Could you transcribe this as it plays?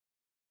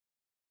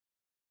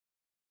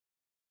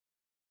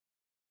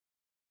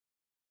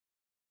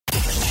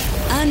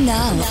And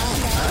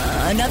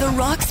now, another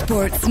Rock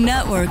Sports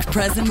Network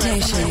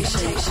presentation.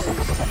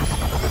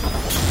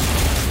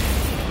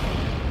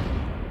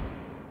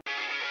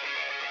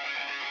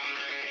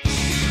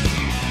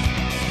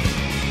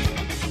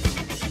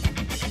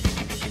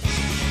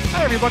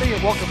 Hi, everybody,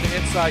 and welcome to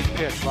Inside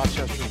Pitch,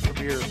 Rochester's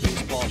premier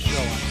baseball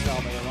show. I'm Sal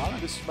Mayorana.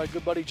 This is my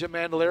good buddy Jim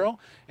Mandolero,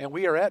 and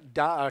we are at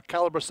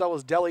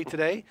Calabracella's Deli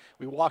today.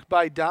 We walked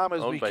by Dom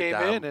as we came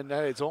in, and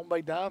it's owned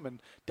by Dom,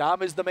 and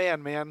Dom is the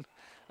man.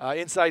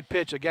 Inside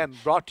Pitch, again,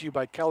 brought to you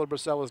by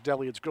Calabracella's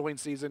Deli. It's grilling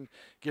season.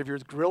 Give your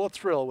grill a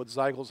thrill with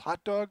Zeigel's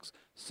hot dogs,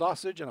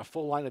 sausage, and a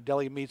full line of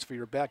deli meats for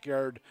your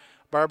backyard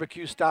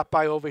barbecue. Stop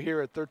by over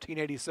here at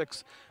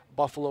 1386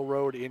 Buffalo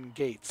Road in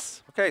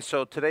Gates. Okay,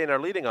 so today in our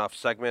leading off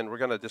segment, we're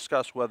going to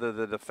discuss whether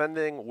the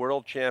defending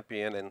world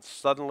champion and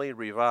suddenly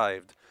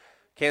revived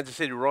Kansas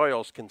City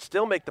Royals can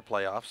still make the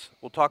playoffs.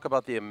 We'll talk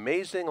about the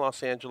amazing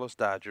Los Angeles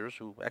Dodgers,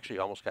 who actually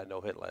almost got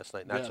no hit last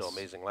night, not so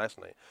amazing last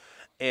night.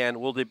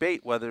 And we'll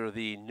debate whether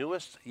the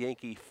newest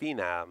Yankee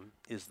phenom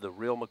is the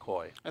real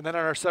McCoy. And then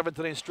on our seventh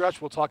inning stretch,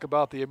 we'll talk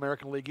about the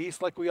American League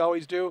East like we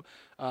always do.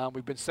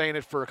 We've been saying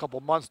it for a couple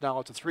months now.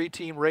 It's a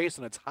three-team race,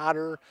 and it's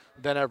hotter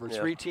than ever. Yeah.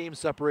 3 teams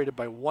separated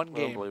by 1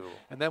 game. Unbelievable.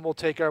 And then we'll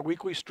take our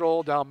weekly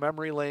stroll down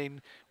memory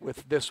lane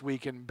with This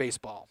Week in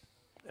Baseball.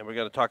 And we're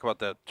going to talk about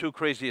the 2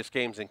 craziest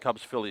games in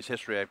Cubs-Phillies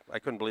history. I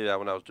couldn't believe that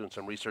when I was doing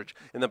some research.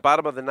 In the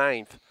bottom of the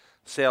 9th,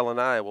 Sal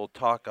and I will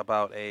talk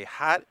about a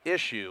hot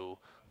issue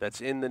that's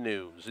in the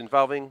news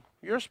involving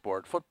your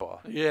sport,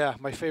 football. Yeah,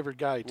 my favorite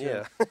guy, too.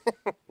 Yeah.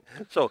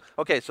 So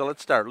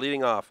let's start.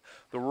 Leading off,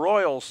 the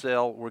Royals,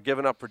 Sal, were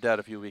given up for dead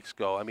a few weeks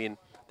ago. I mean,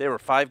 they were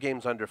 5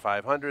 games under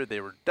 500. They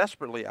were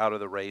desperately out of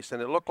the race,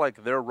 and it looked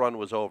like their run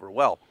was over.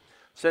 Well,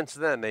 since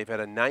then, they've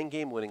had a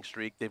 9-game winning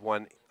streak. They've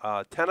won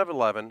 10 of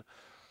 11.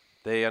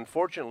 They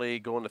unfortunately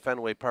go into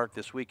Fenway Park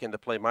this weekend to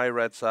play my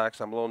Red Sox.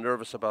 I'm a little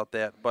nervous about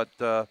that, but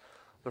they're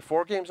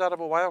 4 games out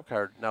of a wild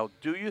card. Now,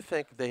 do you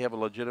think they have a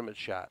legitimate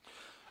shot?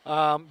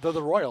 They're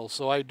the Royals,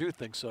 so I do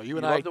think so. You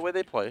and I love the way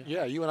they play.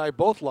 Yeah, you and I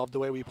both love the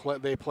way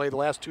they play the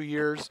last 2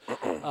 years.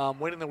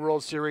 Winning the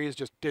World Series,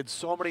 just did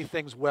so many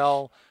things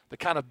well. The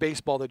kind of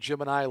baseball that Jim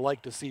and I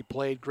like to see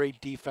played. Great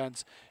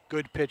defense,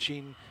 good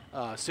pitching,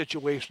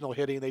 situational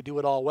hitting. They do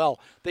it all well.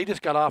 They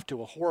just got off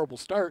to a horrible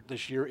start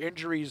this year.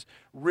 Injuries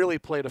really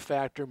played a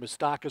factor.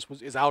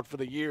 Moustakas is out for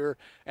the year.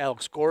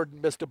 Alex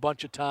Gordon missed a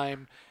bunch of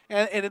time.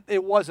 And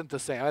it wasn't the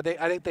same. I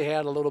think they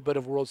had a little bit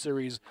of World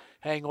Series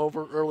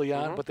hangover early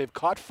on, but they've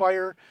caught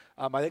fire.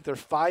 I think they're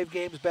 5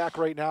 games back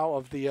right now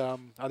of the are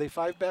they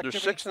 5 back? They're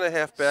Jimmy?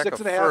 6.5 back of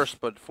first,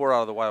 but 4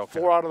 out of the wild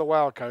card. 4 out of the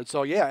wild card.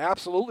 So, yeah,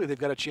 absolutely they've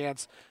got a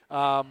chance.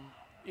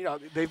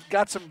 They've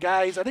got some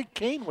guys. I think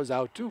Kane was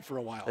out, too, for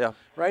a while. Yeah.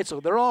 Right? So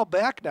they're all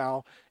back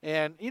now.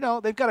 And,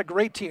 they've got a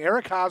great team.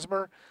 Eric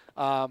Hosmer,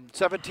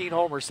 17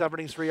 homers,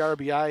 73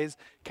 RBIs.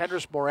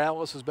 Kendrys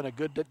Morales has been a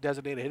good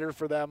designated hitter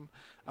for them.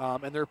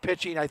 And their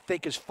pitching, I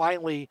think, is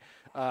finally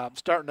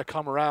starting to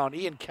come around.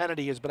 Ian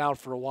Kennedy has been out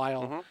for a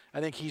while. I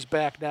think he's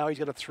back now. He's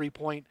got a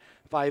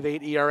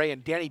 3.58 ERA.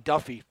 And Danny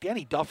Duffy,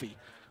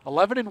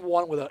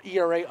 11-1 with an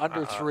ERA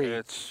under 3.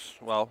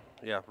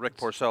 Rick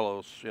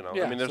Porcello's,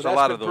 Yeah, I mean, there's so a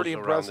lot of been those pretty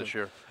around impressive. this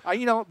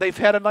year. They've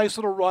had a nice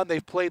little run.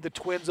 They've played the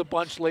Twins a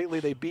bunch lately.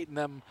 They've beaten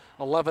them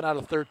 11 out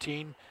of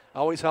 13.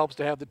 Always helps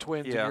to have the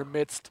Twins in your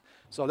midst.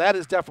 So that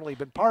has definitely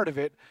been part of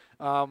it.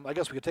 I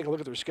guess we could take a look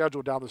at their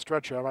schedule down the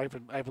stretch here. I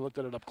haven't looked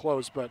at it up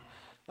close, but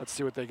let's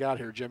see what they got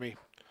here, Jimmy.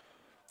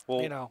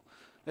 Well,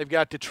 they've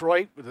got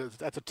Detroit.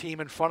 That's a team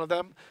in front of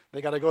them.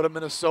 They got to go to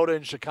Minnesota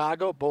and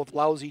Chicago, both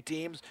lousy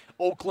teams.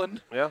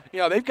 Oakland. Yeah.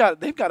 They've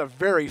got a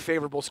very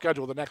favorable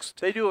schedule the next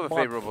They do have month.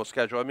 a favorable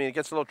schedule. I mean, it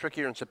gets a little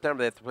trickier in September.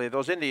 They have to play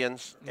those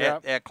Indians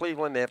at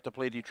Cleveland. They have to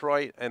play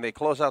Detroit, and they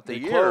close out the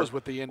year. They close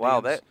with the Indians.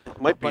 Wow, that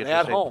might be but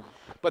interesting. at home.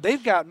 But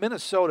they've got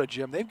Minnesota,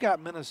 Jim. They've got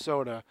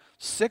Minnesota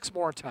 6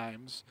 more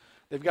times.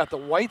 They've got the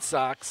White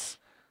Sox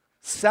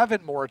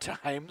 7 more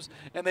times,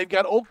 and they've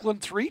got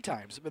Oakland 3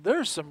 times. But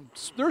there's some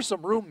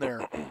room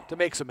there to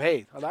make some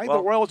hay. I think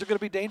the Royals are going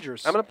to be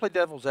dangerous. I'm going to play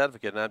devil's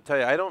advocate, and I'll tell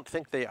you, I don't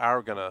think they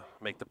are going to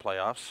make the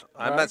playoffs.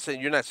 Not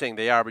saying you're not saying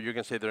they are, but you're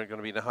going to say they're going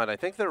to be in the hunt. I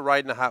think they're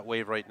riding a hot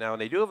wave right now,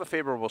 and they do have a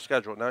favorable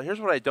schedule. Now, here's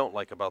what I don't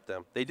like about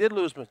them. They did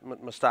lose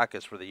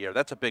Moustakas for the year.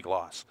 That's a big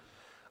loss.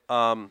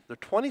 They're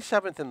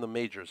 27th in the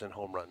majors in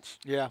home runs.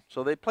 Yeah.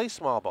 So they play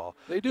small ball.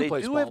 They do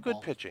have ball.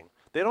 good pitching.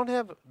 They don't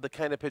have the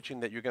kind of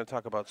pitching that you're going to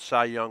talk about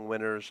Cy Young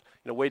winners.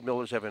 Wade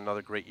Miller's having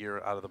another great year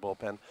out of the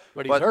bullpen.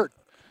 But he's hurt.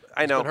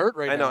 I know. He's been hurt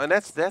right now. I know, and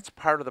that's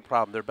part of the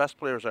problem. Their best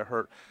players are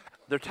hurt.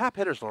 Their top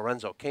hitter is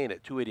Lorenzo Cain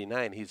at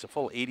 289. He's a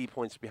full 80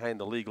 points behind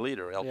the league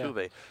leader,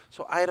 Altuve.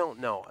 So I don't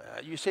know.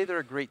 You say they're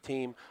a great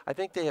team. I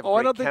think they have great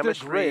I don't think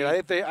chemistry.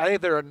 they're great. I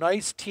think they're a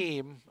nice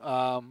team.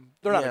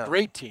 They're not a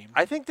great team.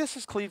 I think this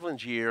is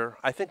Cleveland's year.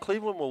 I think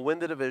Cleveland will win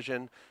the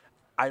division.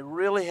 I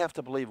really have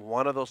to believe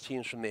one of those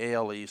teams from the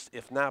AL East,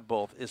 if not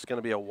both, is going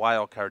to be a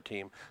wild card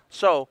team.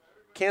 So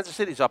Kansas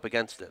City's up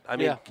against it. I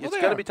mean, it's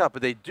going to be tough.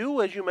 But they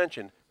do, as you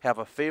mentioned, have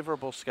a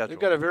favorable schedule. They've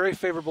got a very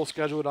favorable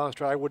schedule down the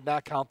stretch. I would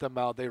not count them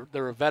out.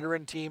 They're a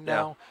veteran team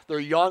now. They're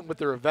young, but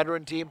they're a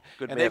veteran team.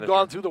 Good and manager. they've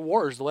gone through the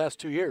wars the last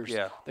 2 years.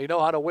 Yeah. They know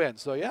how to win.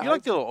 So, yeah. You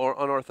like the little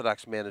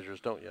unorthodox managers,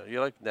 don't you?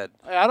 You like Ned.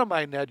 I don't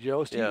mind Ned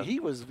Yost. Yeah. He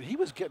was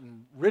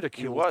getting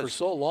ridiculed He was. for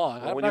so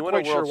long. Well, I'm when not you win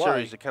quite a World sure why.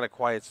 Series, it kind of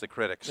quiets the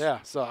critics. Yeah,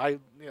 so I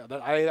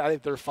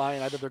think they're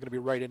fine. I think they're going to be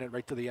right in it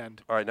right to the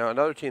end. All right, now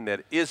another team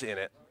that is in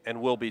it and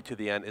will be to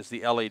the end is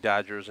the LA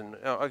Dodgers. And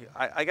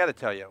I got to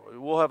tell you,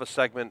 we'll have a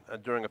segment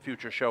during a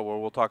future show where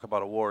we'll talk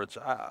about awards.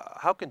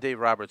 How can Dave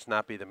Roberts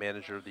not be the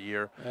manager of the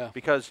year? Yeah.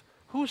 Because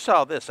who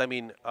saw this? I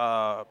mean,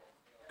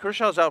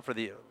 Kershaw's out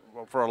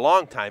for a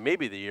long time,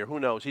 maybe the year. Who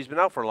knows? He's been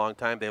out for a long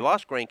time. They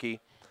lost Greinke.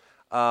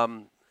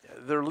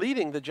 They're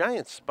leading the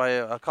Giants by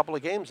a couple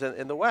of games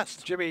in the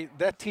West. Jimmy,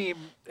 that team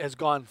has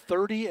gone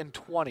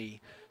 30-20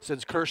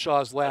 since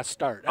Kershaw's last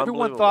start.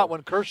 Everyone Unbelievable. thought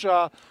when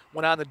Kershaw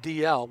went on the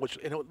DL,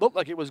 and it looked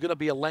like it was going to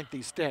be a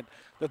lengthy stint,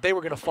 that they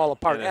were going to fall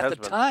apart. And it At has the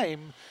been.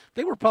 time,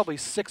 they were probably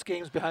 6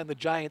 games behind the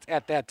Giants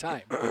at that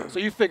time. So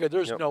you figure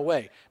there's no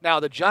way. Now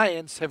the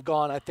Giants have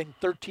gone, I think,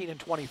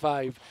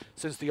 13-25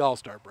 since the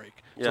All-Star break.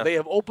 Yeah. So they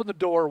have opened the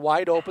door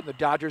wide open. The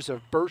Dodgers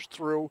have burst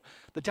through.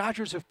 The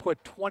Dodgers have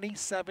put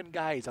 27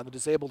 guys on the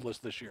disabled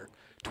list this year.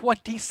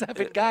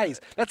 27 guys.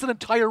 That's an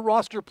entire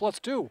roster plus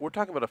 2. We're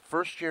talking about a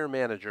first-year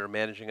manager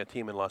managing a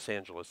team in Los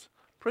Angeles.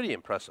 Pretty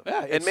impressive.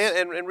 Yeah,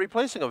 and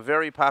replacing a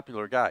very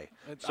popular guy.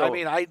 So, I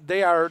mean,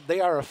 they are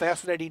a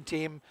fascinating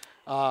team.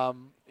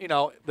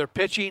 Their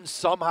pitching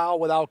somehow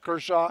without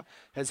Kershaw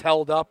has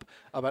held up.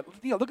 But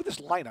look at this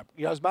lineup.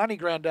 Yasmani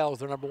Grandal is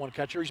their number 1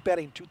 catcher. He's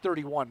batting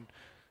 .231.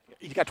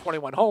 He's got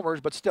 21 homers,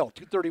 but still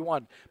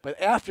 .231.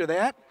 But after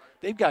that,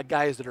 they've got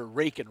guys that are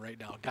raking right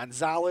now.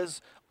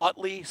 Gonzalez,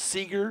 Utley,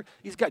 Seager.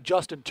 He's got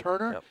Justin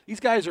Turner. Yep.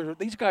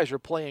 These guys are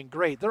playing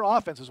great. Their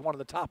offense is one of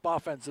the top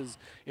offenses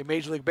in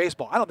Major League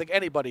Baseball. I don't think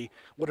anybody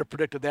would have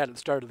predicted that at the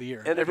start of the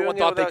year. and Everyone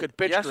thought they could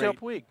pitch Yasiel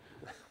great.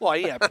 Puig. Well,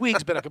 yeah,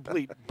 Puig's been a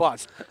complete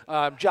bust.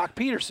 Jock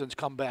Peterson's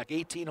come back,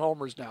 18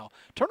 homers now.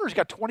 Turner's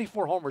got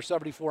 24 homers,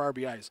 74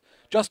 RBIs.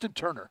 Justin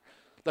Turner.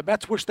 The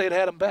Mets wish they'd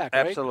had him back,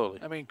 right? Absolutely.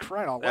 I mean,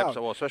 crying out loud.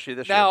 Well, especially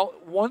this year. Now,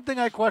 one thing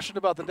I questioned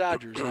about the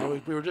Dodgers,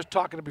 and we were just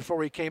talking before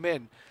we came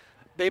in,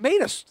 they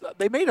made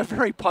a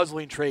very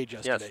puzzling trade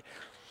yesterday.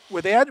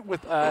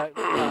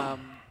 Yes.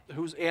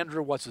 Who's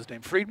Andrew? What's his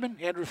name? Friedman.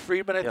 Andrew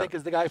Friedman, I Yeah. think,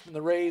 is the guy from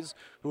the Rays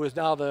who is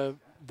now the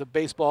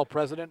baseball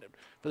president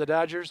for the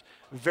Dodgers.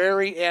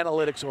 Very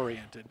analytics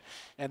oriented,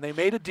 and they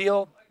made a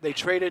deal. They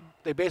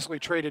basically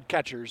traded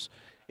catchers.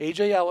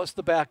 A.J. Ellis,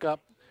 the backup,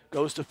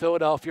 goes to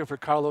Philadelphia for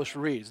Carlos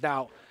Ruiz.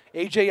 Now,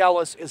 A.J.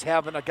 Ellis is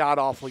having a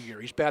god-awful year.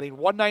 He's batting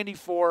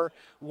 .194,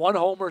 1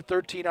 homer,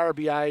 13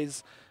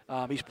 RBIs.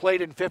 He's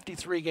played in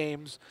 53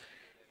 games,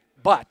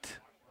 but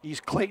he's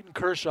Clayton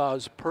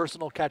Kershaw's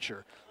personal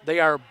catcher. They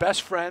are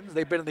best friends.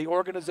 They've been in the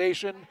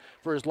organization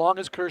for as long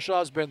as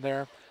Kershaw's been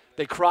there.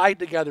 They cried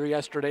together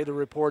yesterday, the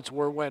reports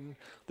were, when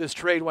this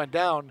trade went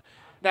down.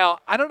 Now,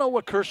 I don't know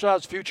what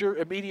Kershaw's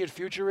immediate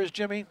future is,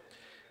 Jimmy,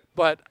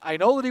 but I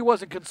know that he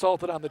wasn't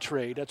consulted on the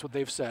trade. That's what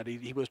they've said.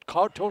 He was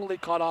totally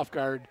caught off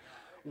guard.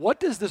 What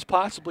does this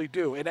possibly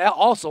do? And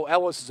also,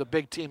 Ellis is a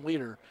big team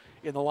leader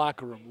in the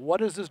locker room. What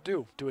does this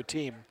do to a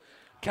team,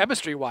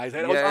 chemistry-wise?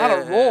 It was on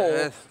a roll,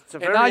 it's a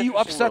and very now you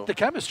interesting upset move. the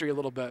chemistry a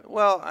little bit.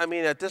 Well, I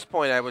mean, at this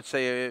point, I would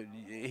say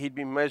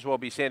might as well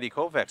be Sandy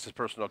Koufax's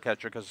personal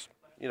catcher because,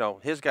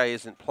 his guy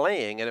isn't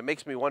playing, and it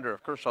makes me wonder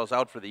if Kershaw's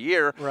out for the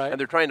year, Right. and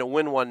they're trying to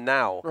win one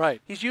now.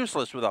 Right. He's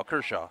useless without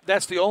Kershaw.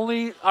 That's the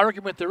only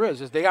argument there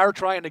is they are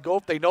trying to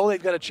go. They know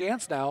they've got a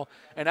chance now,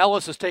 and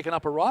Ellis has taken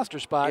up a roster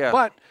spot. Yeah.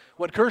 But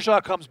when Kershaw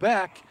comes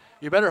back,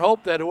 you better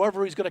hope that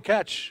whoever he's going to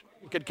catch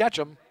can catch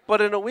him. But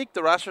in a week,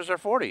 the rosters are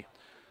 40.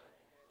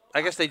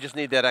 I guess they just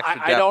need that extra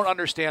depth. I don't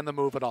understand the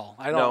move at all.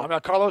 I don't. No. I mean,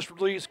 Carlos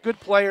Ruiz,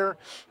 good player.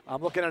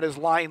 I'm looking at his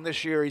line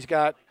this year. He's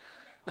got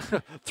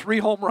 3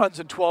 home runs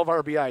and 12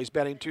 RBIs,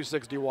 batting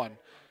 .261.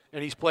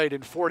 And he's played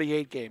in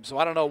 48 games. So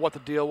I don't know what the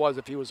deal was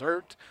if he was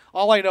hurt.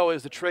 All I know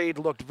is the trade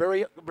looked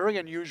very, very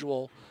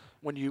unusual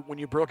when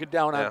you broke it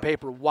down on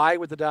paper. Why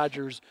would the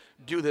Dodgers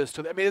do this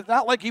to them? I mean, it's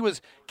not like he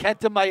was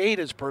Kenta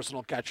Maeda's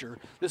personal catcher.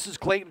 This is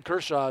Clayton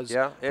Kershaw's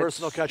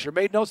personal catcher.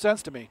 Made no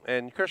sense to me.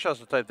 And Kershaw's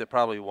the type that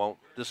probably won't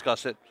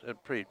discuss it. A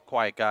pretty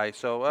quiet guy.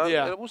 So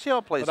we'll see how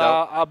it plays But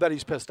out. I'll bet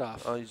he's pissed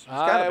off. He's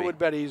gotta I be. would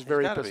bet he's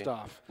very gotta pissed be.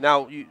 off.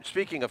 Now,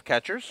 speaking of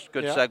catchers,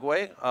 good Yeah.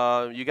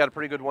 segue. You got a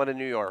pretty good one in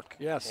New York.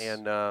 Yes.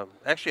 And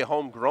actually a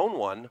homegrown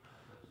one,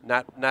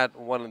 not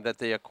one that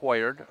they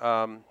acquired.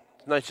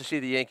 It's nice to see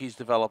the Yankees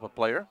develop a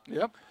player.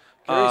 Yep.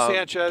 Gary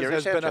Sanchez Gary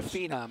has been a Sanchez.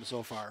 phenom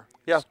so far.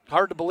 Yeah. It's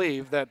hard to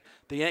believe that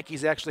the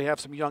Yankees actually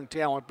have some young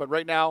talent, but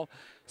right now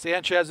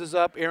Sanchez is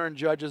up, Aaron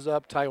Judge is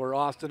up, Tyler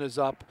Austin is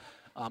up.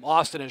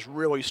 Austin has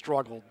really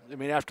struggled. I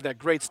mean, after that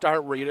great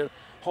start where he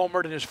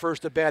homered in his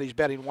first at bat, he's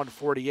batting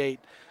 148.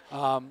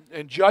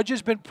 And Judge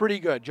has been pretty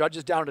good. Judge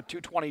is down to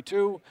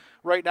 222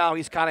 right now.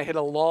 He's kind of hit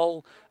a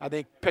lull. I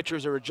think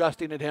pitchers are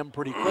adjusting at him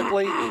pretty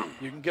quickly.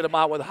 You can get him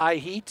out with high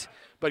heat.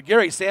 But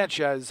Gary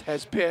Sanchez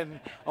has been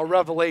a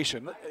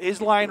revelation. His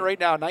line right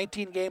now,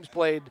 19 games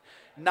played,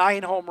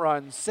 9 home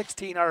runs,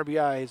 16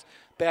 RBIs,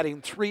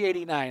 batting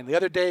 .389. The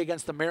other day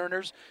against the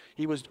Mariners,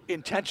 he was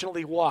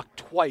intentionally walked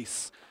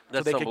twice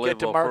That's so they could get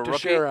to unbelievable. Mark For a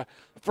rookie? Teixeira.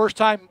 First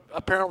time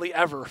apparently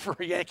ever for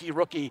a Yankee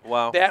rookie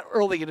that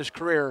early in his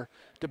career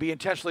to be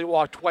intentionally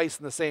walked twice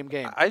in the same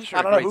game. I just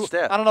heard a great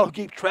stat. I don't know who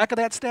keeps track of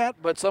that stat,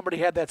 but somebody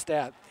had that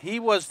stat. He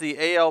was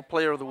the AL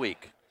Player of the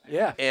Week.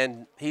 Yeah.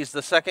 And he's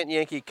the second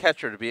Yankee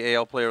catcher to be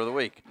AL Player of the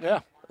Week.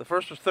 Yeah. The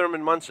first was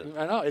Thurman Munson.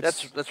 I know.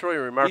 That's really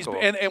remarkable.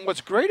 And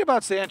what's great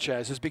about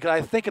Sanchez is because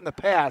I think in the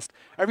past,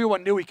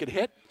 everyone knew he could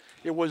hit.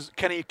 It was,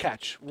 can he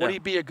catch? Would he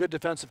be a good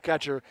defensive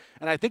catcher?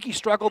 And I think he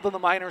struggled in the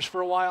minors for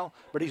a while,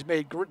 but he's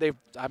made,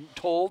 I'm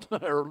told,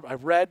 or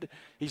I've read,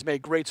 he's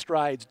made great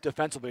strides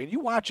defensively. And you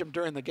watch him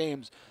during the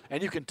games,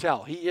 and you can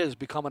tell he is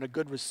becoming a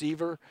good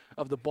receiver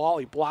of the ball.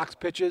 He blocks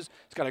pitches.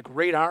 He's got a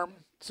great arm.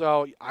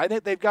 So I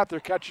think they've got their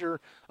catcher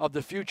of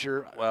the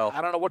future. Well,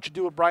 I don't know what you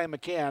do with Brian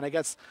McCann. I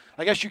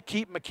guess you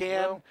keep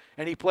McCann,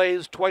 and he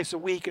plays twice a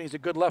week, and he's a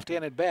good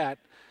left-handed bat.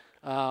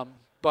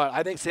 But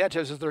I think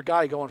Sanchez is their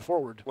guy going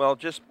forward. Well,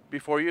 just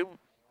before you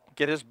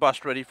get his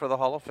bust ready for the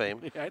Hall of Fame,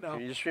 I know.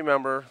 You just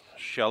remember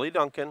Shelley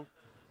Duncan,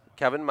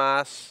 Kevin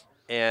Maas,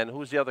 and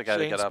who's the other guy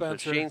that got off to?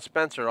 Shane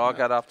Spencer all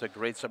got off to a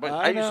great start. But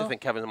I used to think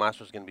Kevin Maas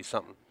was going to be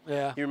something.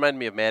 Yeah. He reminded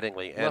me of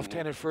Mattingly.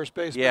 Left-handed first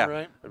baseman, yeah,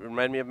 right? It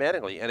reminded me of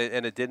Mattingly,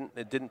 and it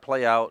didn't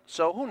play out.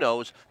 So who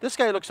knows? This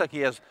guy looks like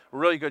he has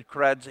really good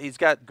creds. He's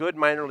got good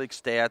minor league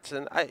stats,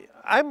 and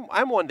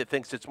I'm one that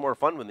thinks it's more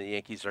fun when the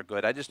Yankees are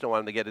good. I just don't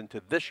want them to get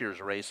into this year's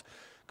race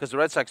because the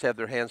Red Sox have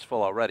their hands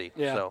full already.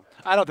 Yeah, so.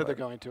 I don't think they're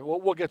going to.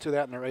 We'll get to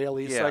that in our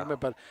ALE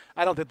segment, but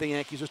I don't think the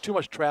Yankees, there's too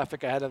much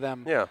traffic ahead of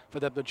them for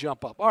them to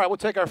jump up. All right, we'll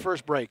take our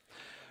first break.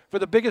 For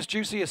the biggest,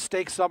 juiciest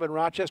steak sub in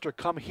Rochester,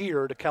 come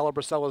here to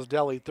Calabricella's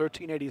Deli,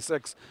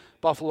 1386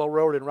 Buffalo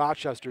Road in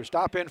Rochester.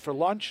 Stop in for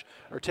lunch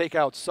or take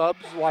out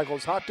subs,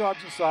 Weigel's hot dogs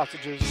and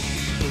sausages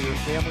for your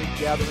family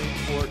gathering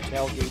or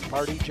tailgate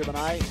party. Jim and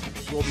I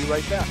will be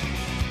right back.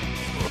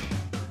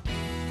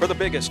 For the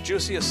biggest,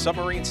 juiciest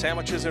submarine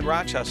sandwiches in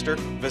Rochester,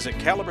 visit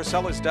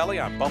Calabricella's Deli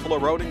on Buffalo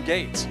Road in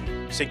Gates.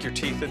 Sink your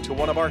teeth into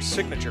one of our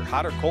signature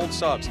hot or cold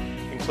subs,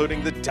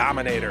 including the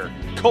Dominator,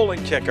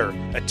 Colon Kicker,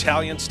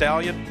 Italian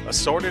Stallion,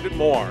 assorted and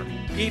more.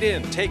 Eat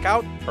in, take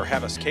out, or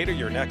have us cater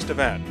your next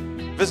event.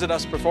 Visit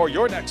us before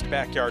your next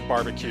backyard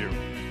barbecue.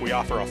 We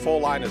offer a full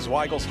line of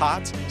Zweigel's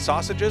hots,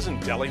 sausages, and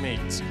deli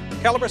meats.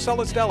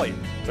 Calabricella's Deli,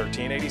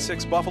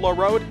 1386 Buffalo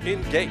Road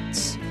in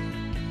Gates.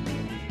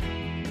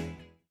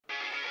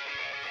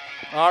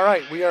 All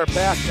right, we are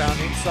back on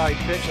Inside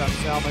Pitch. I'm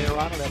Sal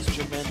Majorano. That's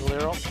Jim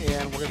Mandolero.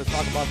 And we're going to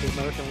talk about the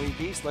American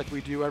League East like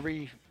we do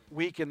every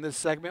week in this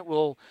segment.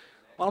 Why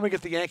don't we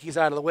get the Yankees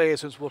out of the way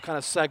since we'll kind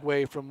of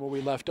segue from where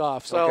we left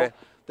off. So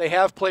They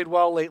have played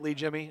well lately,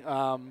 Jimmy.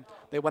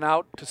 They went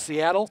out to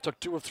Seattle, took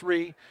 2 of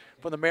 3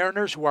 from the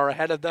Mariners, who are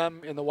ahead of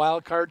them in the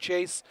wild card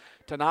chase.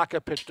 Tanaka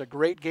pitched a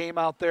great game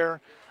out there.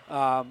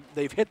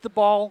 They've hit the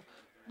ball,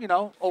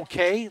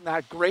 okay,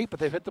 not great, but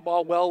they've hit the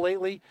ball well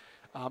lately.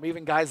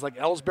 Even guys like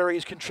Ellsbury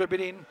is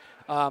contributing.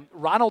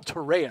 Ronald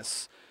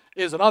Torreyes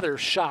is another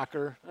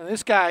shocker. And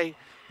this guy,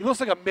 he looks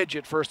like a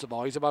midget, first of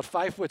all. He's about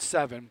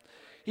 5'7".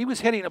 He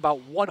was hitting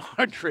about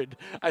 100,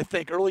 I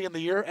think, early in the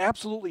year.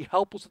 Absolutely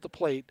helpless at the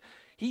plate.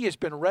 He has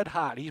been red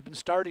hot. He's been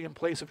starting in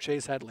place of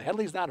Chase Headley.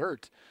 Headley's not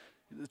hurt.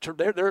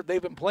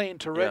 They've been playing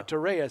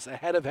Torreyes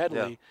ahead of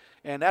Headley,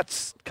 and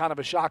that's kind of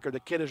a shocker. The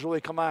kid has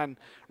really come on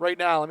right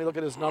now. Let me look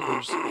at his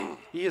numbers.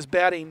 He is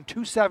batting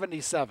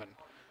 .277.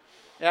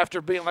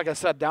 After being, like I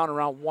said, down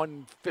around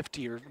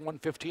 150 or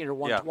 115 or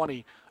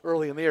 120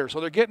 early in the year. So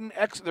they're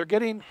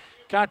getting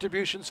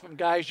contributions from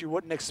guys you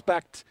wouldn't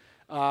expect.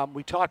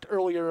 We talked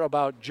earlier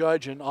about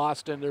Judge and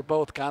Austin. They're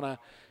both kind of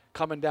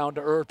coming down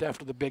to earth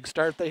after the big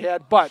start they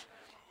had. But,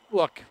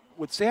 look,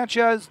 with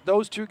Sanchez,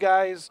 those two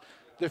guys,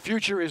 the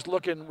future is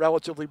looking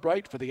relatively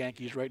bright for the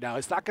Yankees right now.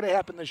 It's not going to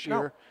happen this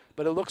year,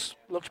 but it looks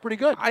pretty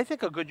good. I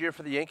think a good year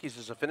for the Yankees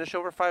is a finish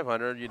over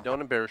 500. You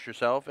don't embarrass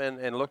yourself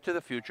and look to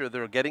the future.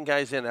 They're getting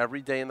guys in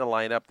every day in the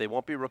lineup. They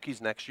won't be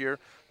rookies next year.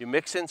 You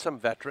mix in some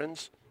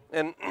veterans,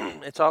 and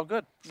it's all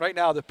good. Right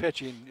now, the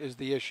pitching is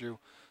the issue.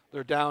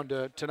 They're down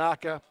to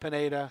Tanaka,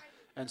 Pineda,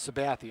 and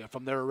Sabathia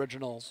from their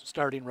original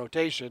starting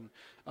rotation.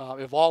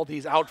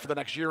 Evaldi's out for the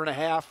next year and a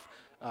half.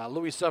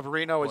 Luis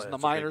Severino is in the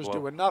minors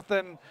doing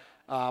nothing.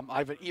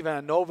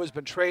 Ivan Nova's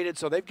been traded,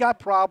 so they've got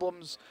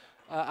problems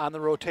on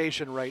the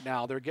rotation right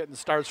now. They're getting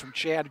starts from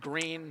Chad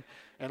Green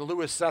and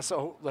Luis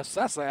Cessa.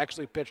 Cessa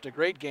actually pitched a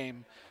great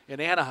game in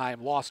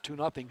Anaheim, lost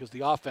 2-0 because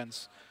the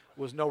offense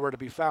was nowhere to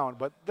be found.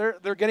 But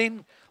they're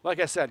getting, like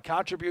I said,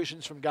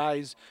 contributions from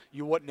guys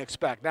you wouldn't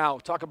expect. Now,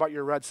 talk about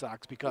your Red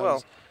Sox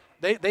because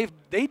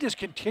they just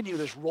continue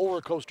this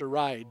roller coaster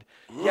ride,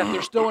 yet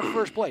they're still in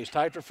first place,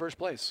 tied for first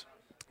place.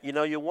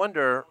 You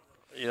wonder.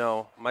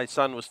 My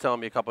son was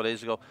telling me a couple of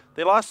days ago,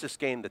 they lost this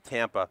game to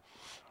Tampa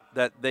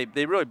that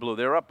they really blew.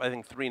 They were up, I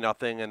think,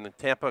 3-0, and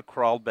Tampa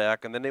crawled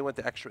back, and then they went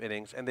to extra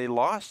innings, and they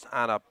lost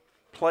on a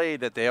play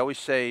that they always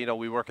say,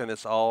 we work on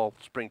this all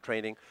spring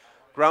training.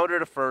 Grounder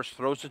to first,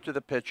 throws it to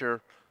the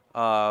pitcher.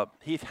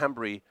 Heath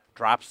Hembry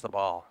drops the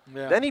ball.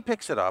 Yeah. Then he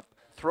picks it up,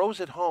 throws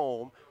it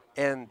home,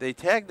 and they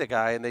tag the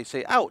guy and they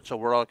say out. So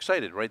we're all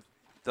excited, right?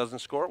 Doesn't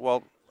score.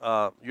 Well,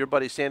 your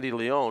buddy Sandy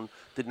Leone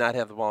did not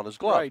have the ball in his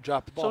glove. Right,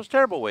 dropped the ball. So it's a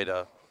terrible way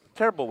to.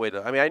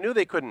 I mean, I knew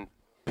they couldn't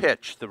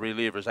pitch, the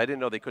relievers. I didn't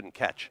know they couldn't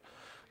catch.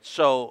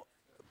 So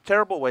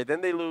terrible way.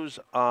 Then they lose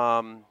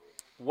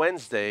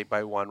Wednesday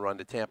by 1 run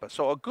to Tampa.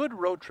 So a good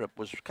road trip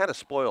was kind of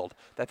spoiled.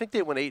 I think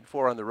they went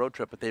 8-4 on the road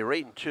trip, but they were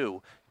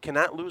 8-2.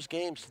 Cannot lose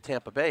games to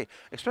Tampa Bay,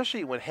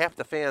 especially when half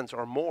the fans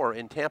or more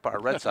in Tampa are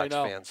Red Sox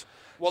fans.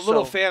 Well,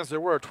 little fans there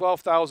were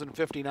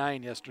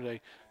 12,059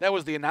 yesterday. That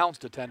was the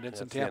announced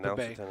attendance in Tampa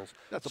Bay.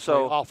 That's a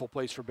awful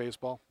place for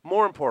baseball.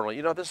 More importantly,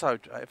 this is how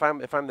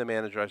if I'm the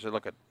manager, I say,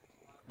 look,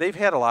 they've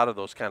had a lot of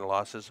those kind of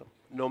losses.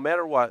 No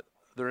matter what,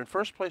 they're in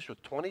first place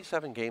with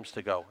 27 games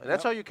to go, and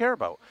that's all you care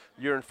about.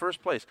 You're in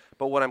first place.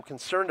 But what I'm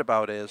concerned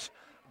about is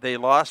they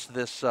lost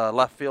this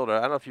left fielder.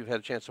 I don't know if you've had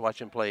a chance to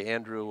watch him play,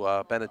 Andrew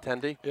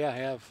Benintendi. Yeah, I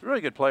have.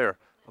 Really good player,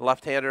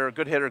 left-hander,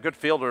 good hitter, good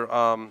fielder.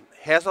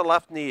 Has a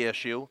left knee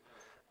issue,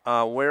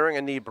 wearing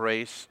a knee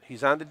brace.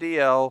 He's on the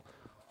DL.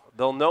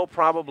 They'll know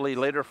probably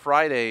later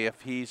Friday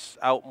if he's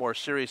out more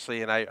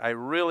seriously, and I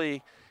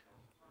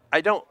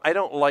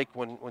don't like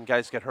when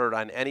guys get hurt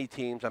on any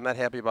teams. I'm not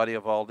happy about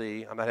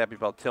Eovaldi. I'm not happy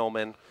about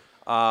Tillman.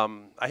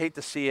 I hate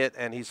to see it,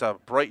 and he's a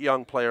bright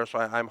young player, so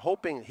I'm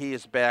hoping he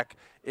is back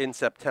in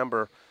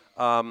September.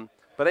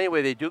 But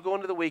anyway, they do go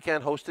into the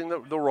weekend hosting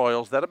the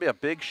Royals. That'll be a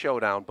big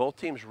showdown. Both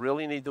teams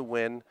really need to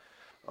win.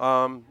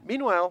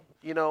 Meanwhile,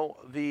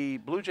 the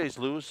Blue Jays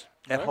lose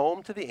at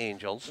home to the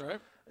Angels. Right.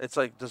 It's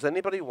like, does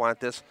anybody want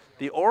this?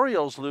 The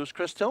Orioles lose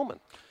Chris Tillman.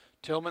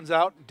 Tillman's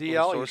out,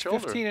 DL. He's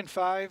shoulder.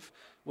 15-5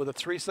 with a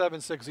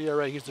 3.76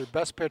 ERA. He's their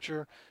best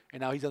pitcher,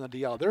 and now he's on the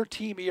DL. Their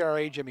team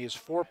ERA, Jimmy, is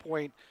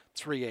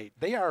 4.38.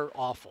 They are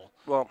awful.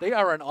 Well, they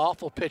are an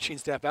awful pitching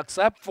staff,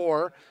 except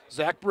for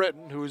Zach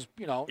Britton, who's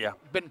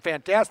been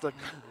fantastic.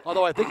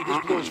 Although I think he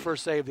just blew his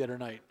first save the other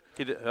night.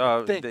 He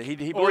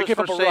blew his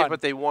first save, but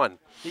they won.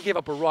 He gave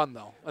up a run,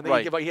 though. I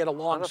think he had a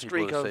long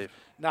streak of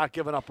not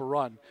giving up a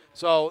run.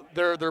 So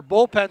their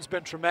bullpen's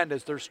been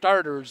tremendous. Their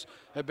starters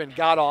have been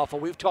god-awful.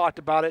 We've talked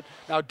about it.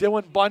 Now,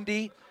 Dylan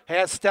Bundy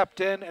has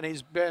stepped in, and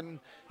he's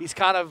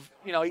kind of,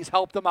 he's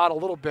helped them out a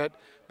little bit.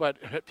 But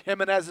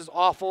Jimenez is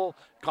awful.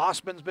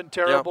 Gossman's been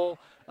terrible.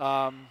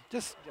 Yep.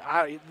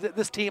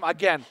 This team,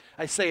 again,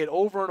 I say it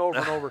over and over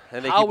and over.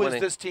 How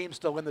is this team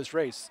still in this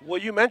race? Well,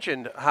 you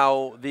mentioned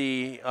how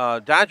the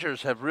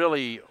Dodgers have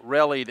really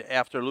rallied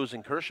after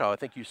losing Kershaw. I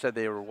think you said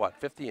they were,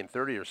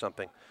 50-30 or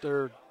something?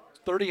 They're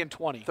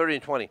 30-20.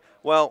 30-20.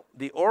 Well,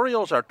 the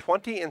Orioles are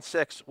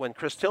 20-6 when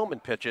Chris Tillman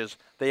pitches.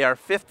 They are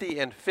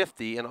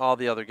 50-50 in all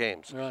the other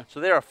games. Right. So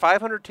they're a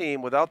 500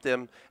 team without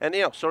them. And,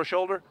 sore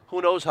shoulder,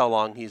 who knows how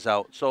long he's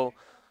out. So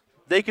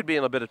they could be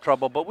in a bit of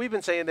trouble. But we've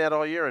been saying that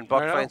all year, and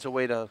Buck finds a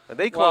way to – and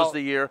they close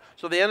the year.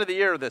 So the end of the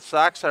year, the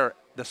Sox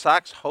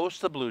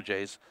host the Blue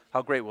Jays.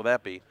 How great will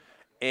that be?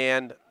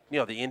 And –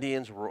 the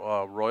Indians,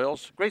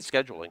 Royals, great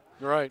scheduling.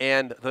 Right.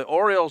 And the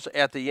Orioles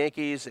at the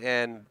Yankees,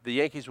 and the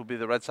Yankees will be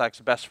the Red Sox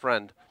best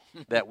friend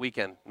that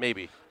weekend,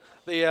 maybe.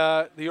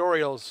 The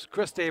Orioles,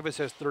 Chris Davis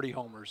has 30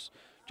 homers.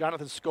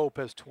 Jonathan Scope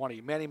has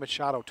 20. Manny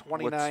Machado,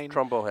 29 What's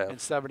Trumbo have?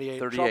 And 78.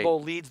 38.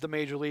 Trumbo leads the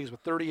major leagues with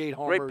 38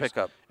 homers. Great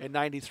pickup. And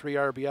 93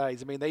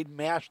 RBIs. I mean, they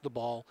mashed the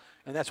ball,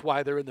 and that's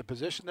why they're in the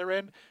position they're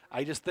in.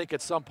 I just think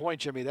at some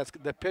point, Jimmy,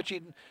 the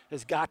pitching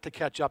has got to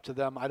catch up to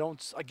them. I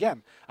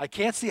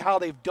can't see how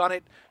they've done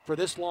it for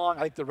this long.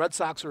 I think the Red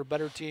Sox are a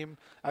better team.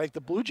 I think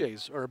the Blue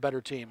Jays are a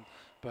better team.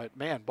 But,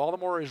 man,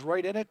 Baltimore is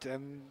right in it,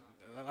 and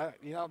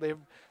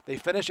they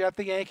finish at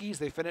the Yankees.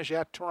 They finish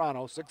at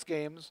Toronto, 6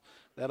 games.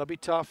 That'll be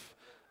tough.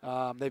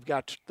 They've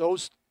got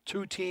those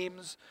two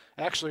teams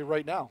actually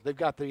right now. They've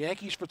got the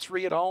Yankees for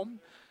 3 at home.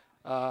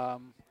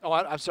 I'm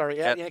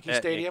sorry, at Yankee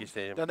Stadium.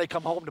 Then they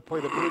come home to play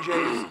the Blue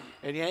Jays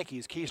and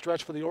Yankees. Key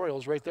stretch for the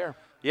Orioles right there.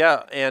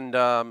 Yeah, and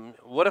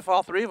what if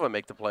all 3 of them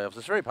make the playoffs?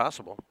 It's very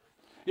possible.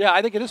 Yeah,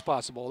 I think it is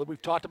possible.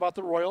 We've talked about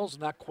the Royals.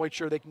 Not quite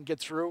sure they can get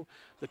through.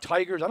 The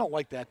Tigers, I don't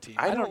like that team.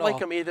 I don't like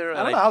them either.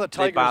 I don't know how the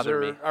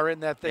Tigers are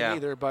in that thing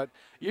either. But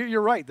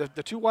you're right. The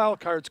 2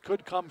 wild cards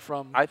could come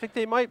from. I think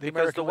they might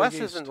because the West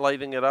East. isn't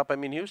lighting it up. I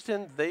mean,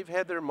 Houston, they've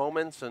had their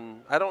moments,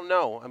 and I don't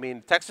know. I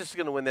mean, Texas is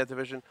going to win that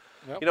division.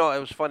 Yep. It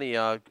was funny.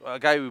 A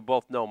guy we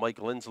both know, Mike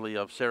Lindsley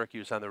of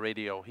Syracuse on the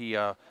radio, he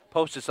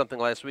posted something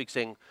last week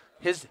saying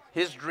his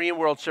dream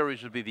World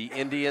Series would be the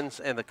Indians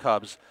and the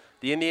Cubs.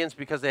 The Indians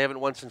because they haven't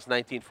won since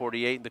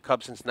 1948, and the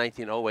Cubs since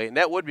 1908, and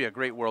that would be a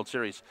great World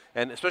Series,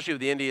 and especially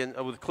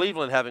with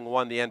Cleveland having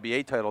won the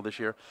NBA title this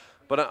year.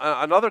 But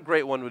another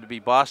great one would be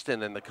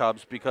Boston and the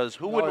Cubs because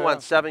who wouldn't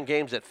want 7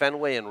 games at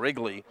Fenway and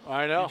Wrigley?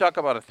 I know. You talk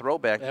about a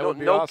throwback. That would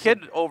be no awesome.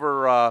 kid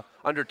over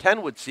under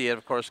 10 would see it,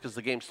 of course, because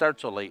the game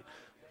starts so late.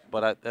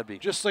 But that'd be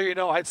just so you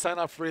know, I'd sign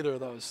up for either of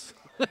those.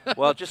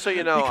 Well, just so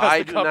you know, because I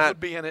the do Cubs not. would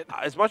be in it.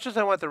 As much as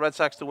I want the Red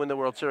Sox to win the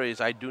World Series,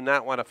 I do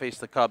not want to face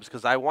the Cubs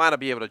because I want to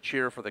be able to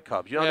cheer for the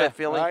Cubs. You know Yeah, that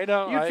feeling? I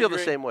know, You'd I feel the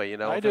agree. same way,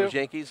 I if do. it was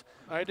Yankees.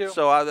 I do.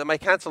 So my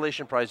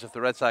consolation prize, if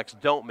the Red Sox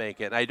don't make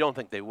it, and I don't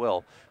think they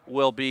will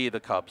be the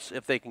Cubs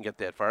if they can get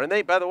that far. And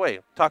they, by the way,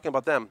 talking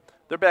about them,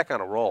 they're back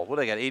on a roll. What,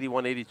 they got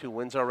 81, 82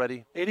 wins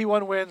already?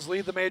 81 wins,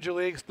 lead the major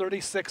leagues,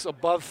 36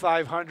 above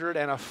 500,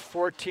 and a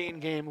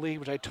 14-game lead,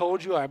 which I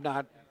told you I'm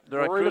not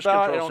They're on worried cruise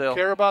about. I control, don't Sale.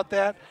 care about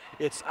that.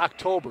 It's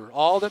October.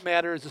 All that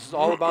matters, this is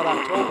all about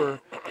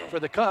October for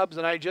the Cubs,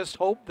 and I just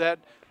hope that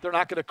they're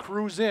not going to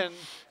cruise in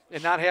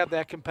and not have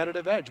that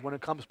competitive edge when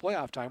it comes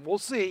playoff time. We'll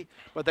see,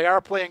 but they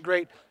are playing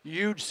great.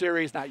 Huge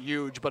series, not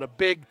huge, but a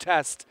big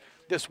test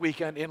this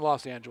weekend in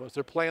Los Angeles.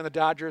 They're playing the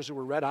Dodgers, who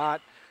were red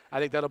hot. I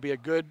think that'll be a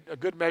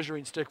good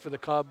measuring stick for the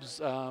Cubs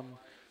on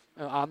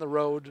the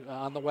road,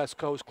 on the West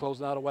Coast,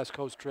 closing out a West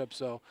Coast trip.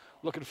 So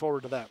looking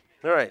forward to that.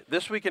 All right,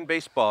 this week in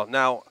baseball.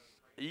 Now,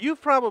 you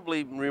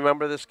probably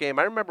remember this game.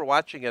 I remember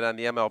watching it on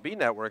the MLB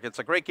Network. It's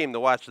a great game to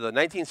watch. The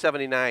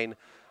 1979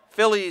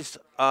 Phillies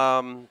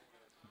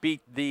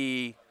beat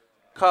the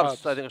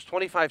Cubs. I think it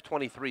was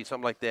 25-23,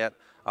 something like that.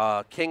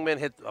 Kingman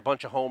hit a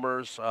bunch of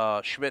homers.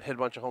 Schmidt hit a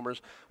bunch of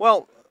homers.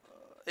 Well,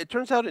 it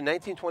turns out in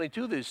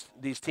 1922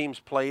 these teams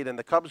played, and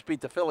the Cubs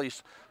beat the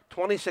Phillies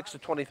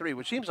 26-23,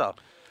 which seems a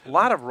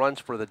lot of runs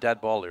for the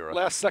dead ball era.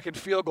 Last second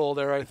field goal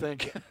there, I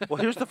think. Well,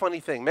 here's the funny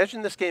thing.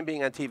 Imagine this game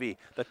being on TV.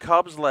 The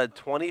Cubs led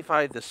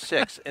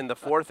 25-6 in the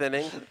fourth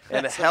inning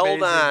and That's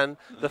held amazing. on.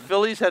 The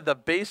Phillies had the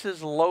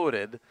bases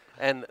loaded,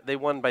 and they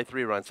won by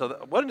 3 runs.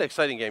 So what an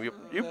exciting game.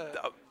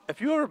 If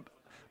you were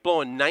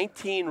blowing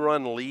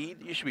 19-run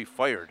lead, you should be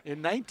fired.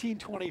 In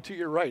 1922,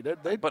 you're right.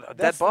 But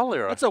that ball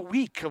era. That's a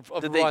week of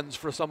Did they- runs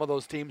for some of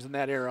those teams in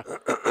that era.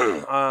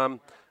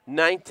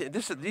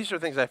 these are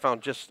things I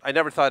found I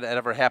never thought it had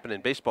ever happened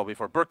in baseball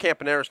before. Burke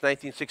Campaneris,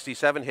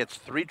 1967, hits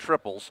 3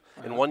 triples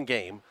in one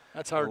game.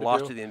 That's hard and to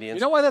lost do. to the Indians.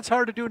 You know why that's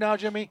hard to do now,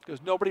 Jimmy?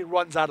 Because nobody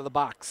runs out of the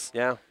box.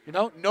 Yeah.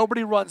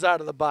 Nobody runs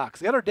out of the box.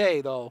 The other day,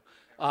 though,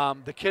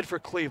 the kid for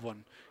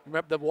Cleveland,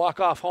 remember the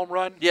walk-off home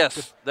run?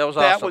 Yes, that was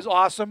That awesome. was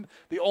awesome.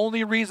 The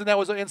only reason that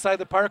was inside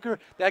the Parker,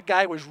 that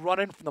guy was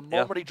running from the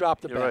moment he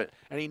dropped the you're bat, right.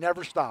 and he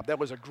never stopped. That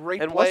was a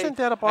great And play. wasn't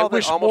that a ball I that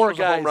wish almost more was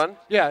a guys, home run?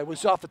 Yeah, it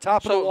was off the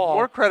top of So the wall.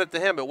 more credit to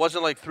him. It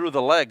wasn't like through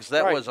the legs.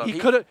 That Right. was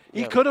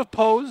He could have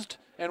posed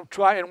and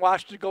try and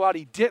watched it go out.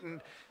 He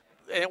didn't.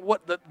 And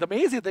what the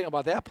amazing thing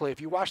about that play,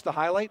 if you watch the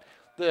highlight,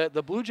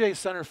 the Blue Jays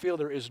center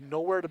fielder is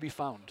nowhere to be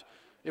found.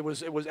 It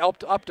was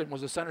Upton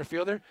was the center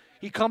fielder.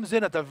 He comes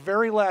in at the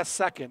very last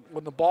second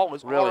when the ball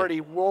was Really? already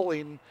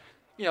rolling.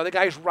 The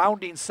guy's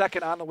rounding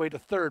second on the way to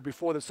third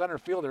before the center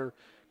fielder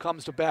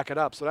comes to back it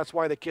up. So that's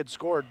why the kid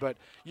scored. But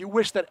you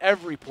wish that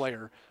every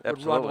player would run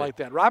Absolutely. like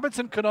that.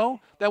 Robinson Cano,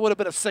 that would have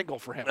been a single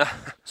for him.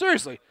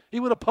 Seriously. He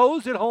would have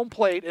posed at home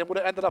plate and would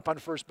have ended up on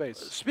first base.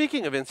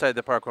 Speaking of inside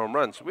the park home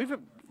runs,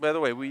 by the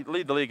way, we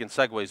lead the league in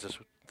segues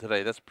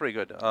today. That's pretty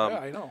good. Yeah,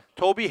 I know.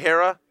 Toby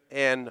Hara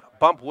and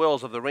Bump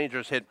Wills of the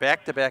Rangers hit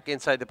back-to-back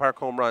inside the park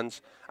home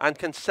runs on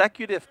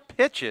consecutive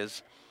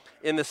pitches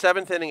in the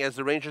 7th inning as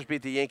the Rangers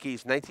beat the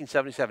Yankees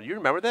 1977. You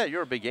remember that?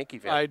 You're a big Yankee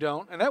fan. I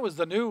don't. And that was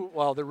the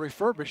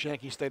refurbished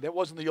Yankee Stadium. That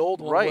wasn't the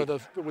old one Right. where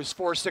it was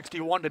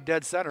 461 to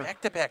dead center.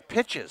 Back-to-back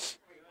pitches.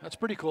 That's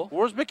pretty cool.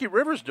 Where's Mickey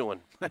Rivers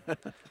doing?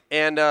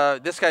 And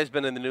this guy's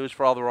been in the news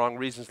for all the wrong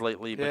reasons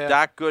lately. But Yeah.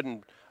 Doc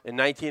Gooden in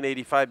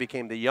 1985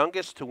 became the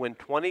youngest to win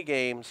 20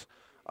 games.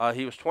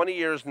 He was 20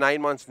 years,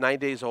 9 months, 9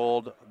 days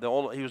old.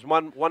 He was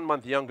one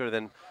month younger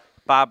than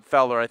Bob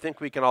Feller. I think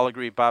we can all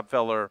agree Bob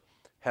Feller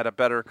had a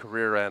better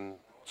career and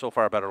so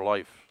far a better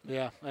life.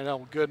 Yeah, I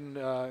know. Gooden.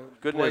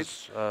 Gooden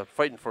is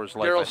fighting for his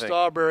life, I Darryl think.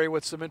 Strawberry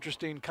with some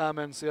interesting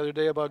comments the other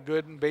day about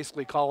Gooden.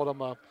 Basically called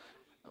him a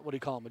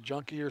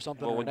junkie or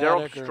something? Well, or when an Darryl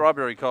addict or-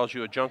 Strawberry calls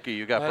you a junkie,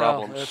 you got I know,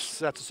 problems.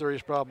 that's a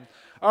serious problem.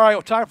 All right,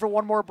 well, time for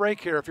one more break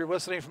here. If you're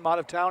listening from out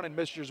of town and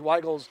missed your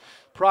Weigel's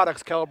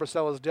products,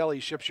 Calabricella's Deli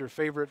ships your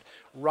favorite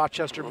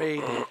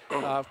Rochester-made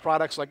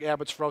products like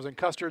Abbott's frozen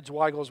custards,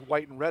 Weigel's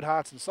white and red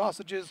hots and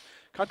sausages,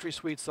 country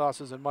sweet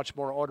sauces, and much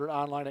more. Ordered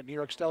online at New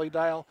York's Deli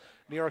Dial,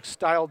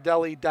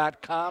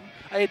 NewYorkStyleDeli.com.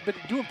 I had been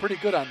doing pretty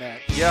good on that.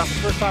 Yeah. It's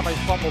the first time I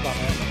fumbled on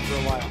that for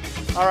a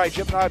while. All right,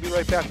 Jim and I will be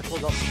right back to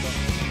close out the show.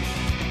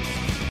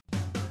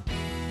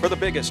 For the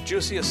biggest,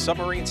 juiciest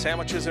submarine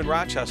sandwiches in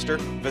Rochester,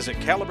 visit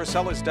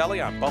Calabricella's Deli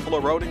on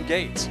Buffalo Road in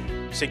Gates.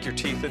 Sink your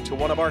teeth into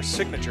one of our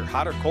signature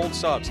hot or cold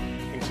subs,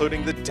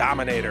 including the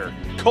Dominator,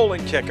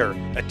 Colon Kicker,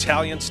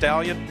 Italian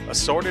Stallion,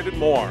 assorted and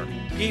more.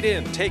 Eat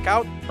in, take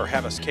out, or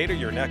have us cater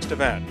your next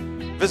event.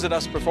 Visit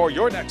us before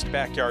your next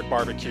backyard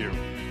barbecue.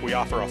 We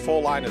offer a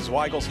full line of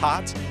Weigel's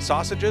hots,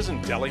 sausages,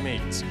 and deli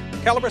meats.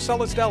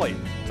 Calabricella's Deli,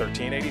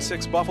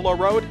 1386 Buffalo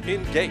Road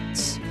in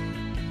Gates.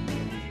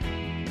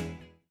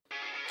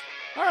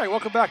 All right,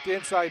 welcome back to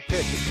Inside Pitch.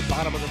 It's the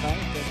bottom of the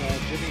ninth,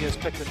 and Jimmy has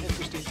picked an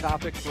interesting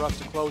topic for us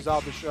to close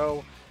out the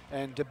show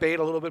and debate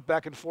a little bit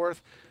back and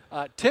forth.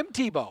 Tim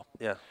Tebow,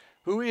 Yeah.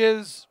 who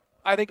is,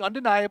 I think,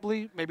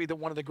 undeniably maybe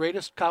one of the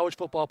greatest college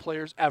football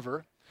players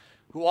ever,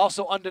 who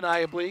also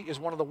undeniably is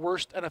one of the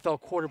worst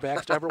NFL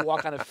quarterbacks to ever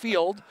walk on a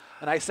field.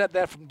 And I said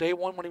that from day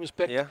one when he was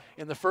picked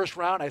in the first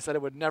round. I said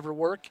it would never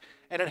work,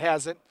 and it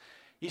hasn't.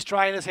 He's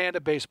trying his hand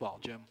at baseball,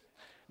 Jim.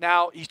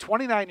 Now, he's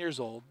 29 years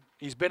old.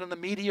 He's been in the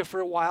media for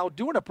a while,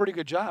 doing a pretty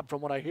good job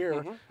from what I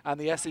hear on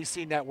the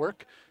SEC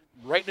network.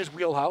 Right in his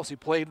wheelhouse. He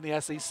played in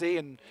the SEC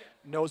and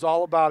knows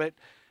all about it.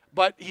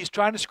 But he's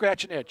trying to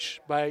scratch an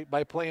itch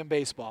by playing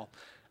baseball.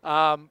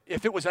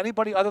 If it was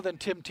anybody other than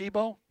Tim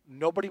Tebow,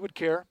 nobody would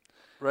care.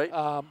 Right.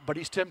 But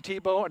he's Tim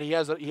Tebow, and he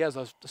has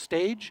a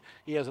stage,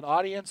 he has an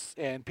audience,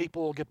 and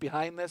people will get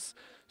behind this.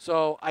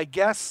 So I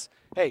guess,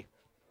 hey,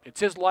 it's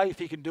his life.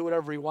 He can do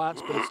whatever he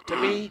wants. But to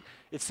me,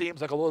 it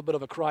seems like a little bit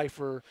of a cry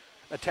for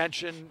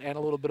attention and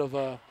a little bit of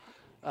a,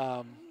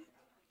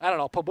 I don't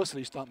know,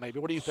 publicity stunt maybe.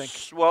 What do you think?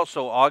 Well,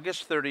 so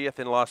August 30th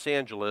in Los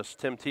Angeles,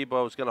 Tim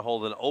Tebow is going to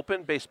hold an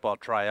open baseball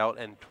tryout,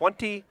 and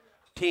 20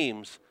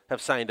 teams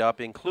have signed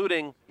up,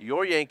 including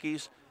your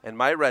Yankees and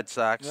my Red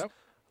Sox. Yep.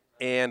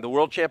 And the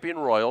world champion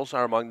Royals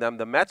are among them.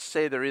 The Mets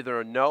say they're either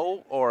a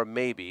no or a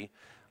maybe.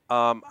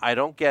 I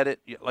don't get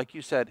it. Like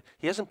you said,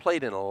 he hasn't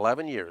played in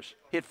 11 years.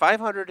 He hit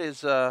 500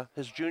 his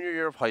junior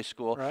year of high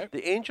school. Right.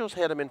 The Angels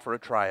had him in for a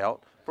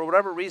tryout. For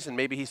whatever reason,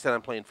 maybe he said,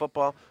 I'm playing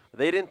football.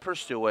 They didn't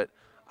pursue it.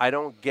 I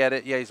don't get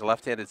it. Yeah, he's a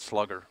left-handed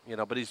slugger,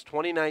 but he's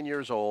 29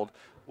 years old.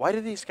 Why do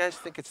these guys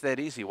think it's that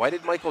easy? Why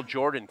did Michael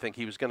Jordan think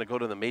he was going to go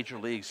to the major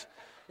leagues?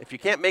 If you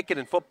can't make it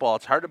in football,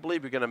 it's hard to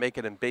believe you're going to make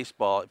it in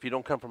baseball if you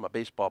don't come from a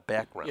baseball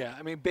background. Yeah,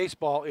 I mean,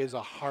 baseball is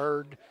a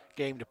hard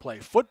game to play.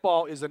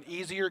 Football is an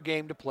easier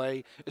game to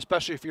play,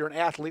 especially if you're an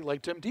athlete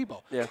like Tim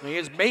Tebow. Yeah. I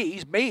mean,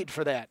 he's made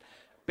for that.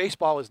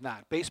 Baseball is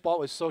not.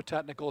 Baseball is so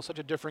technical, such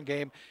a different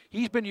game.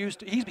 He's been used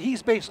to,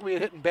 he's basically a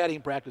hitting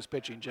batting practice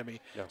pitching,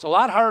 Jimmy. Yeah. It's a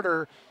lot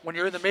harder when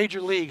you're in the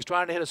major leagues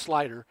trying to hit a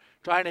slider,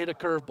 trying to hit a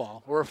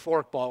curveball or a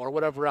forkball or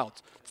whatever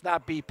else. It's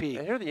not BP.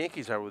 And here the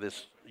Yankees are with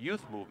this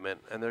youth movement,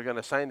 and they're going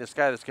to sign this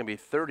guy that's going to be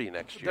 30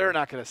 next year. They're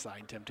not going to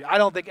sign Tim Tebow. I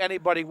don't think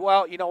anybody.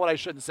 Well, you know what? I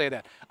shouldn't say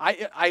that. I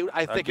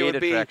think it would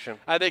be. Attraction.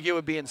 I think it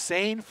would be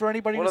insane for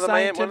anybody to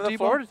sign Tim Tebow. One of the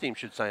Florida teams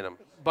should sign him.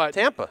 But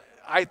Tampa.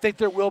 I think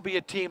there will be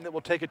a team that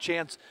will take a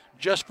chance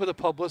just for the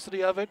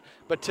publicity of it.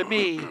 But to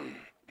me,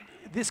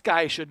 this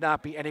guy should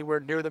not be anywhere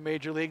near the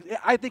major leagues.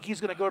 I think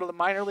he's going to go to the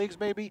minor leagues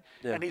maybe,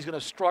 and he's going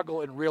to struggle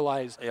and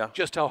realize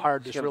just how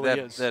hard this really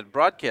is. That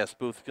broadcast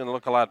booth is going to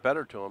look a lot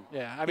better to him.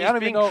 Yeah, I mean, he's I don't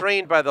being even know.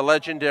 trained by the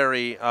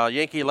legendary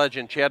Yankee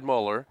legend Chad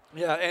Moeller.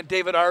 Yeah, and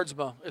David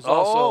Ardsma is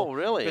also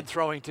been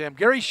throwing to him.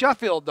 Gary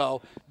Sheffield,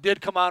 though,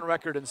 did come on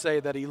record and say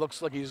that he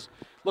looks like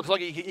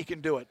he can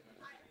do it.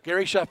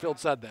 Gary Sheffield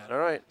said that. All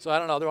right. So I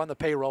don't know. They're on the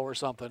payroll or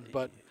something,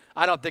 but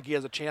I don't think he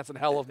has a chance in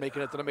hell of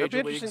making it to the major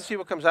It'll be interesting leagues. to see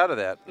what comes out of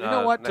that. You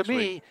know what? To next me,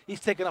 week. he's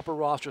taking up a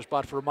roster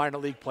spot for a minor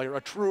league player, a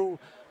true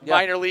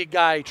minor league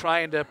guy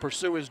trying to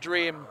pursue his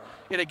dream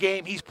in a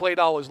game he's played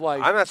all his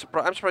life. I'm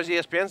surprised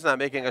ESPN's not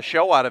making a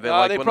show out of it, they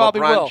like when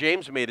probably LeBron will.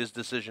 James made his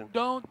decision.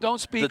 Don't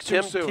speak The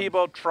too Tim soon.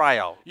 Tebow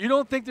tryout. You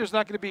don't think there's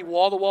not going to be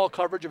wall-to-wall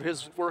coverage of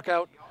his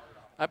workout?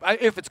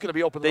 If it's going to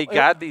be open. They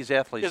got these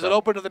athletes. Is it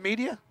open to the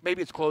media?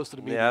 Maybe it's closed to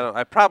the media. Yeah,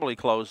 I probably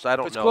closed. I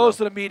don't know. If it's closed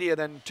to the media,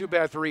 then too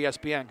bad for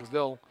ESPN because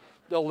they'll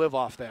live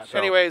off that. So.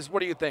 Anyways, what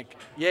do you think?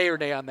 Yay or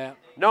nay on that?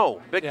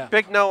 No,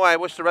 big no. I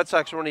wish the Red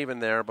Sox weren't even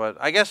there, but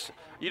I guess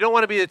you don't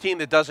want to be the team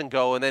that doesn't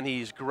go and then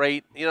he's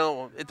great.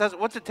 It doesn't.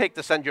 What's it take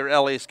to send your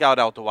LA scout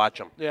out to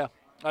watch him? Yeah,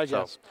 I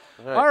guess.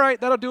 All right,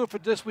 that'll do it for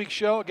this week's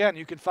show. Again,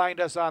 you can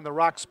find us on the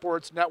Rock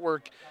Sports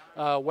Network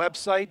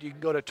website. You can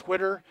go to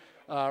Twitter,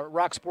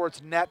 Rock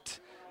Sports Net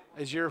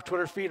is your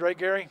Twitter feed, right,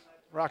 Gary?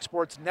 Rock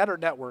Sports Net or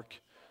Network?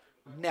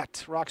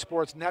 Net, Rock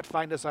Sports Net.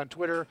 Find us on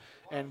Twitter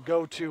and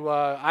go to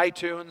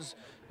iTunes.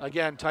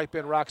 Again, type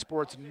in Rock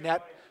Sports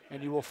Net,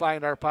 and you will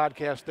find our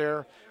podcast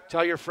there.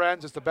 Tell your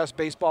friends it's the best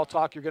baseball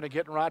talk you're going to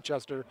get in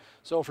Rochester.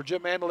 So for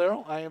Jim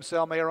Mandolero, I am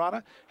Sal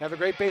Majorana. Have a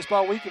great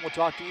baseball week, and we'll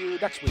talk to you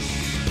next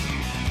week.